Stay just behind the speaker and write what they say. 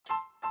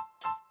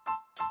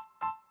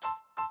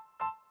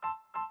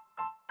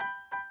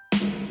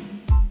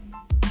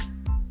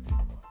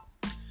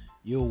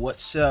Yo,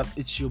 what's up?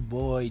 It's your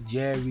boy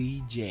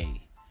Jerry J.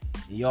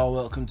 And y'all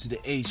welcome to the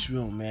H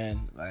Room, man.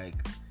 Like,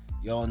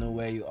 y'all know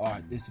where you are.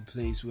 This is a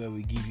place where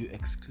we give you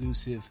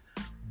exclusive,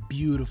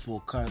 beautiful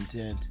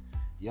content.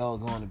 Y'all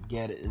gonna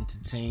get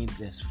entertained.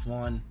 There's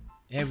fun,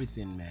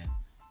 everything, man.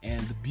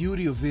 And the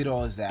beauty of it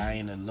all is that I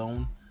ain't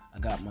alone. I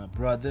got my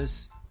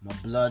brothers, my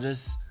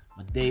blooders,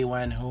 my day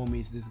one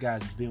homies. This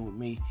guy's been with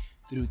me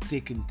through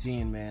thick and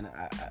thin, man.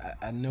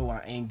 I know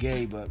I ain't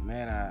gay, but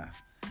man, I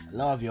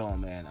love y'all,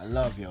 man. I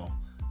love y'all.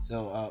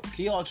 So,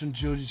 can y'all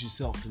introduce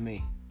yourself to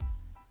me?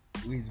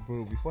 Wait,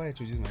 bro, before I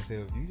introduce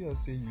myself, you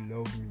just say you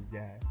love me,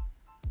 guy.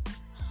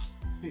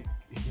 You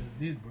just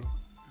did, bro.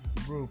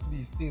 Bro,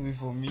 please stay away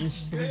from me.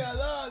 Yeah,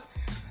 Lord.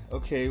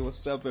 Okay,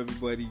 what's up,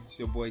 everybody? It's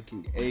your boy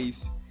King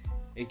Ace,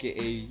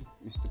 aka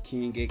Mr.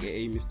 King,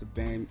 aka Mr.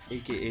 Bam,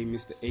 aka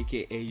Mr.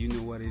 AKA. You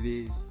know what it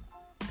is.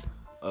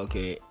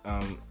 Okay,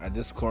 at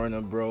this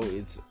corner, bro,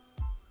 it's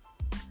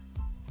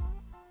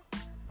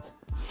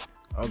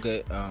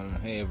okay.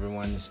 Hey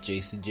everyone, it's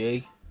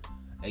JCJ,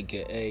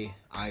 aka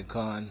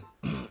Icon.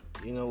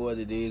 You know what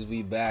it is?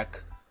 We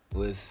back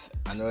with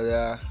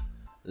another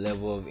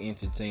level of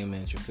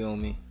entertainment. You feel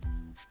me?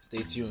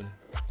 Stay tuned.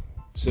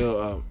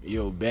 So,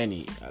 yo,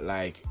 Benny,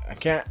 like,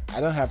 I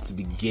don't have to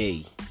be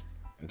gay.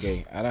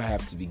 Okay, I don't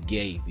have to be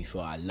gay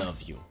before I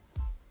love you.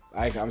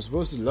 Like, I'm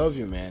supposed to love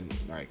you, man.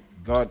 Like,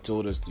 God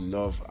told us to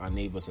love our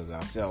neighbors as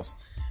ourselves.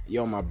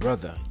 You're my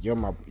brother. You're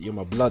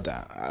my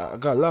brother. I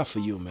got love for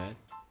you, man.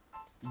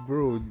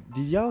 Bro,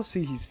 did y'all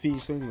see his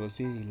face when he was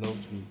saying he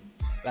loves me?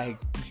 Like,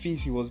 the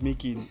face he was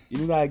making. You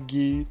know that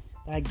gay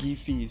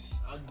face?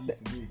 How do you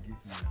see a gay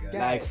face, guy?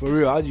 Like, for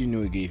real, how do you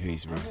know a gay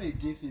face, bro? I know a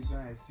gay face when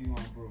I see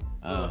one, bro.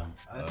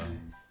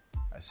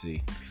 I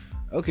see.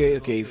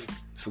 Okay.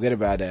 Forget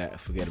about that.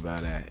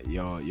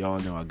 Y'all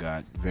know I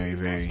got very,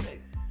 very,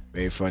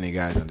 very funny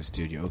guys on the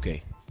studio.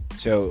 Okay.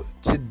 So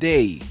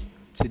today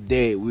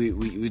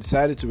we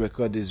decided to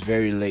record this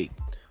very late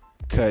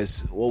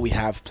because what we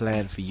have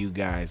planned for you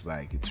guys,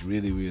 like, it's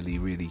really, really,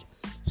 really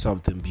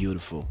something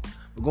beautiful.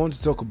 We're going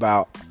to talk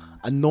about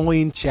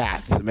annoying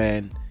chats,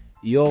 man.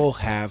 You all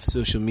have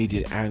social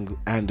media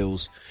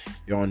handles.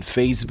 You're on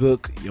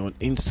Facebook, you're on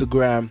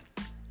Instagram,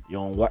 you're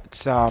on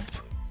WhatsApp,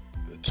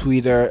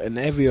 Twitter, and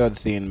every other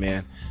thing,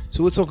 man.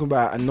 So we're talking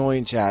about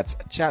annoying chats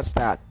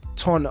that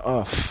turn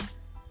off.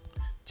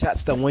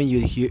 Chats that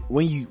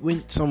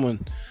when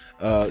someone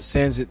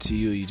sends it to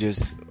you, you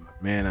just,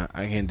 man,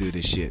 I can't do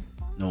this shit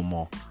no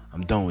more.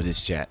 I'm done with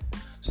this chat.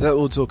 So that's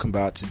what we're talking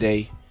about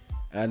today.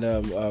 And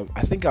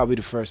I think I'll be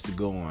the first to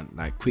go on.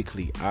 Like,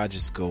 quickly, I'll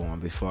just go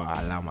on before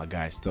I allow my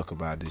guys to talk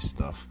about this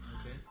stuff.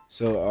 Okay.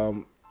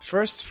 So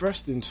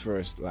first things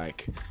first.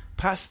 Like,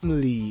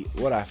 personally,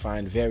 what I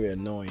find very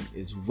annoying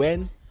is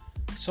when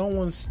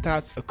someone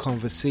starts a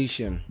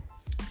conversation.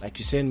 Like,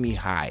 you send me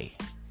hi,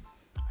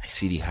 I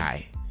see the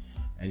hi,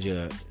 and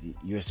you're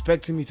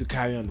expecting me to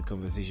carry on the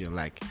conversation.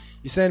 Like,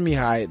 you send me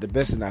hi, the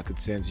best thing I could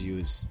send to you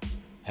is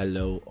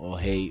hello or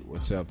hey,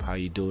 what's up, how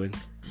you doing?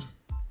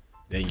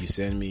 Then you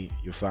send me,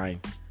 you're fine.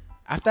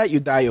 After you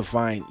die, you're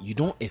fine. You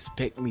don't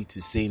expect me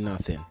to say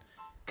nothing,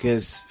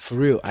 because for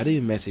real, I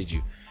didn't message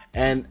you.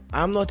 And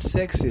I'm not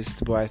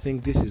sexist, but I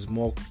think this is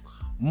more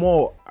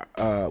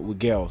with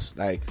girls.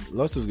 Like,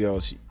 lots of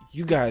girls,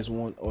 you guys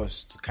want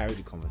us to carry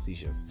the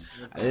conversations,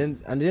 and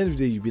then at the end of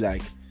the day, you be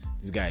like,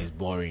 this guy is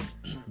boring.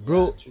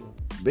 Bro,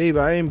 babe,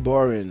 I ain't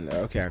boring.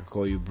 Okay, I can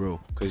call you bro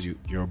because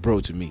you're a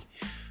bro to me.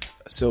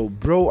 So,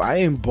 bro, I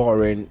ain't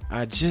boring.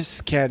 I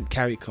just can't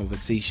carry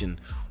conversation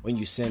when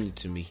you send it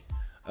to me.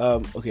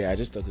 Okay, I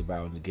just talked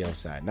about on the girl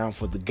side. Now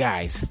for the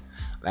guys,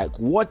 like,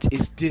 what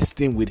is this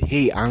thing with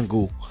hey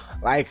angle?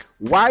 Like,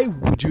 why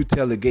would you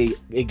tell a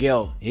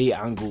girl hey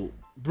angle,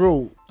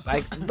 bro?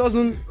 Like, it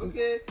doesn't.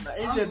 Okay,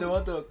 Angel, they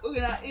want to. Okay,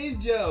 now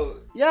Angel.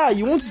 Yeah,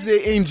 you want to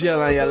say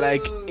angel and you're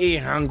like hey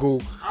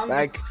angle.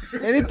 Like,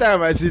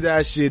 anytime I see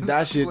that shit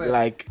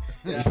like,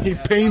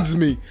 it pains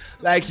me.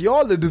 Like,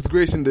 y'all are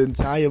disgracing the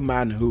entire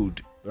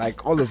manhood.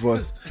 Like, all of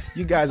us,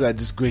 you guys are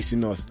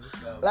disgracing us.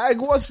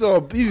 Like, what's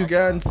up? If you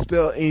can't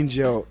spell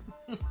angel,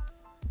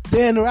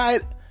 then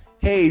right,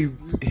 hey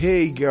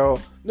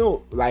girl.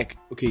 No, like,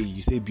 okay,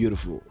 you say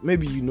beautiful.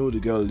 Maybe you know the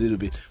girl a little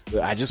bit,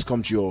 but I just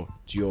come to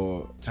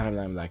your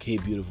timeline like, hey,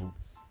 beautiful.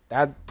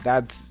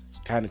 That's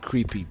kind of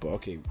creepy, but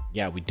okay,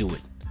 yeah, we do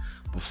it.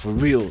 But for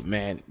real,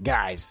 man,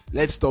 guys,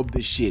 let's stop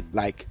this shit.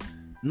 Like,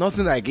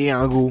 nothing like hey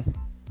angle.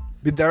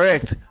 Be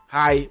direct.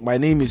 Hi, my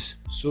name is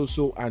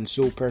so and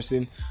so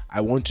person.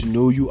 I want to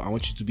know you. I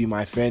want you to be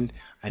my friend.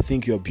 I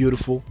think you're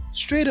beautiful.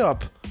 Straight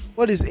up.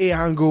 What is a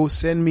hango?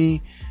 Send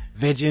me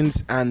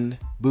virgins and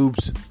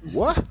boobs.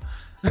 What?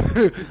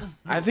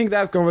 I think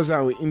that's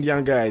conversation with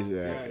Indian guys.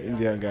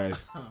 Indian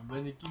guys.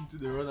 When they came to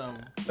the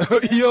run,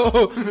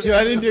 Yo, you're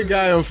an Indian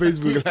guy on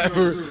Facebook.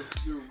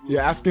 You're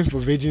asking for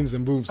virgins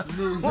and boobs.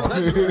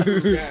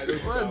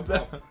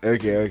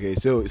 Okay.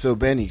 So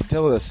Benny,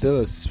 tell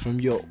us from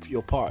your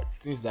part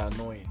things that are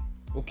annoying.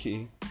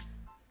 Okay.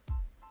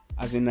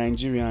 As a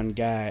Nigerian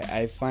guy,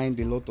 I find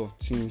a lot of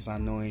things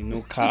annoying.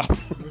 No cap.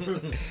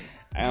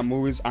 I am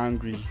always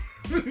angry.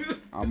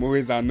 I'm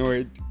always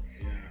annoyed.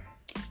 Yeah.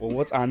 But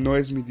what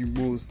annoys me the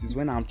most is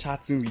when I'm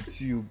chatting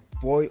with you,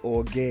 boy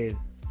or girl,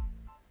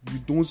 you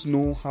don't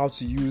know how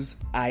to use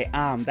I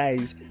am. That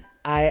is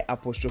I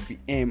apostrophe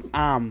M,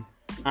 am,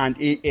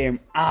 and AM,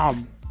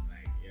 am.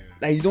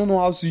 Like you don't know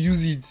how to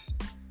use it.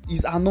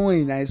 It's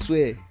annoying, I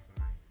swear.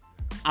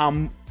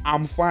 I'm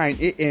fine.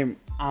 AM,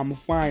 I'm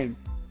fine.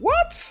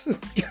 What?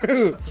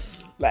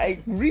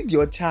 Like read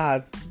your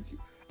chat.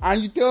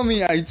 And you tell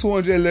me I'm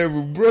 200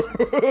 level, bro.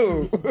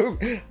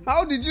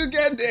 How did you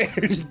get there?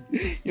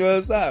 You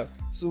understand?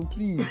 So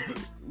please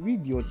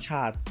read your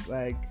chat.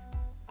 Like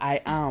I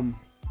am,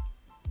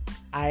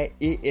 I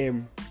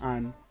AM,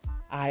 and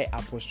I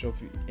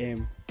apostrophe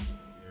M.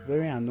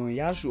 Very annoying.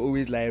 You should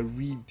always like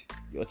read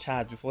your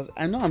chat before.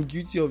 I know I'm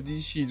guilty of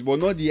this shit, but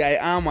not the I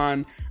am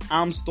and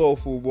am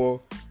stuff. But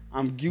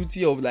I'm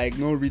guilty of like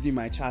not reading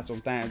my chat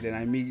sometimes.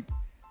 Then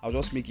I'll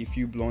just make a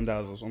few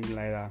blunders or something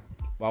like that.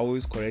 But I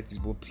always correct it.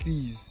 But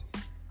please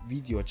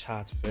read your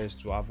chat first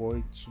to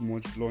avoid too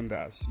much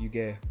blunders. You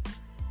get.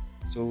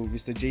 So,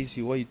 Mr.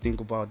 JC, what do you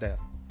think about that?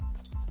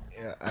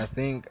 Yeah, I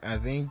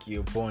think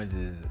your point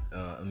is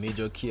a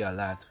major key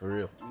alert for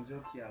real. Major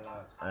key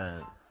alert.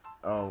 And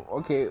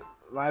okay,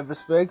 my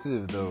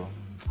perspective though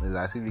is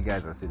as if you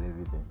guys have said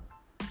everything.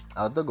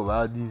 I'll talk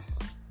about this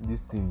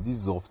thing,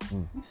 this ZOP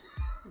thing.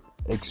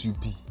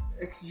 XUP.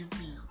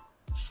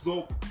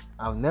 Zop.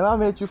 I've never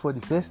met you for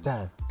the first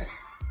time.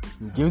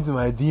 You came to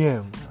my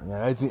DM and you're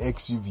writing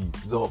XUP,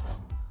 ZOP,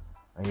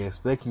 and you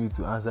expect me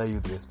to answer you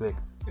with respect.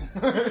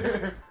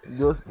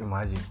 Just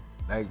imagine.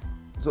 Like,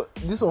 so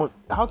this one,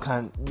 how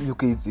can,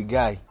 okay, it's a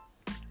guy.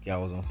 Okay, I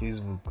was on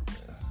Facebook.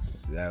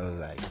 I was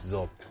like,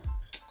 ZOP.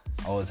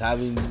 I was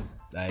having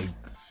like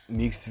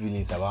mixed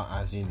feelings about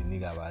answering the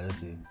nigga, but I just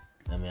say,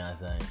 let me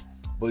answer him.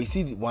 But you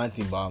see the one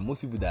thing about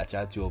most people that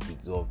chat you up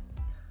with ZOP,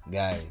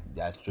 guy,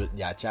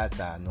 their chats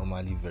are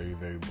normally very,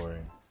 very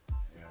boring.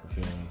 You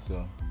feel me?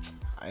 So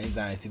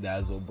anytime I see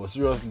that ZOP, but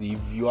seriously, if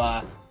you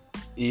are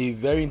a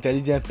very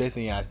intelligent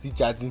person and still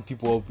chatting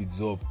people up with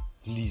ZOP,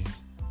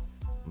 please,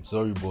 I'm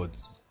sorry, but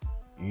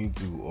you need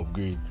to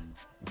upgrade.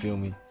 You feel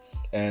me?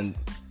 And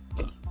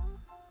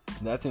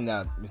that thing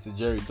that Mr.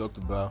 Jerry talked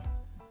about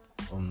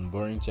on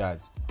boring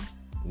chats,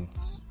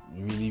 it's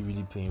really,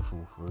 really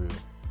painful for real.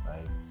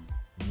 Like,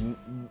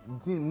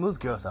 most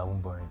girls are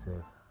boring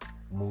self.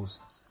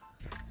 Most,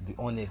 to be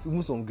honest,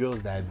 even some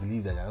girls that I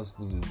believe that they're not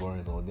supposed to be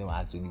boring, some of them are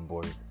actually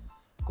boring.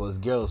 Because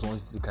girls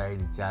want you to carry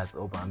the chats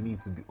up, and me,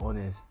 to be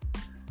honest,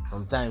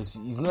 sometimes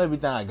it's not every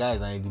time a guy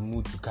is in the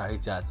mood to carry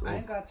chats up. I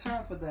ain't got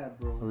time for that,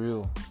 bro. For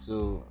real.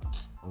 So,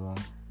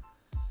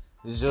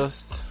 it's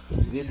just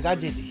the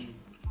gadget.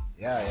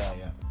 Yeah.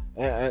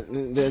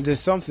 And there's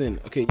something.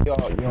 Okay,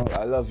 y'all.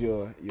 I love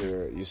your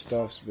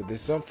stuffs, but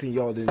there's something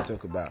y'all didn't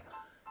talk about.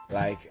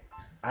 Like,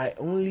 I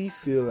only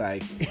feel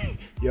like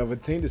you have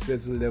attained a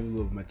certain level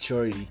of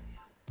maturity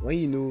when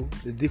you know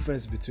the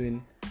difference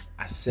between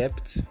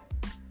accept,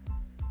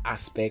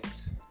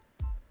 aspect,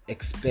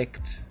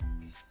 expect,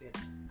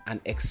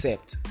 and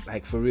accept.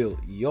 Like, for real,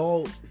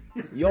 y'all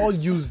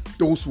use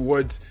those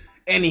words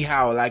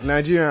anyhow. Like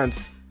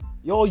Nigerians,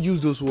 y'all use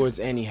those words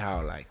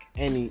anyhow. Like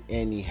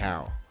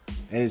anyhow,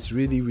 and it's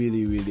really,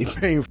 really, really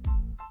painful.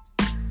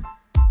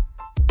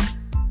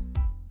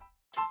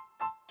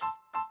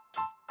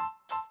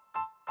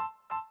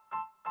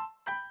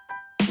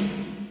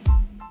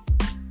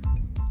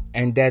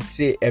 And that's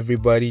it,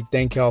 everybody.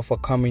 Thank y'all for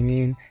coming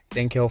in.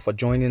 Thank y'all for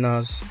joining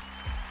us.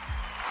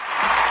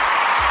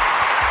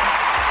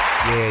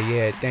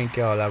 Yeah. Thank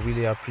y'all. I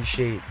really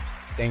appreciate it.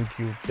 Thank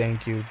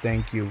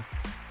you.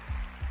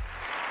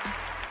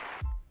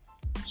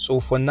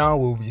 So for now,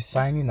 we'll be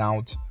signing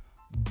out.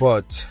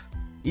 But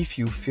if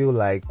you feel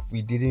like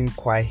we didn't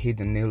quite hit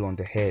the nail on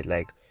the head,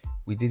 like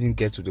we didn't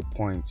get to the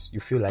point, you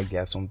feel like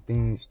there are some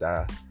things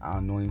that are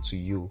annoying to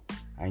you,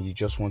 and you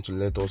just want to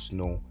let us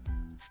know,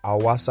 our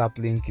WhatsApp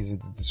link is in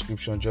the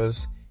description.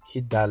 Just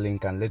hit that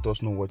link and let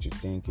us know what you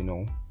think.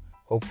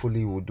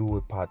 Hopefully we'll do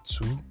a part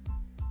 2,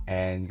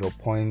 and your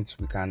points,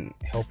 we can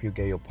help you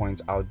get your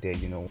points out there.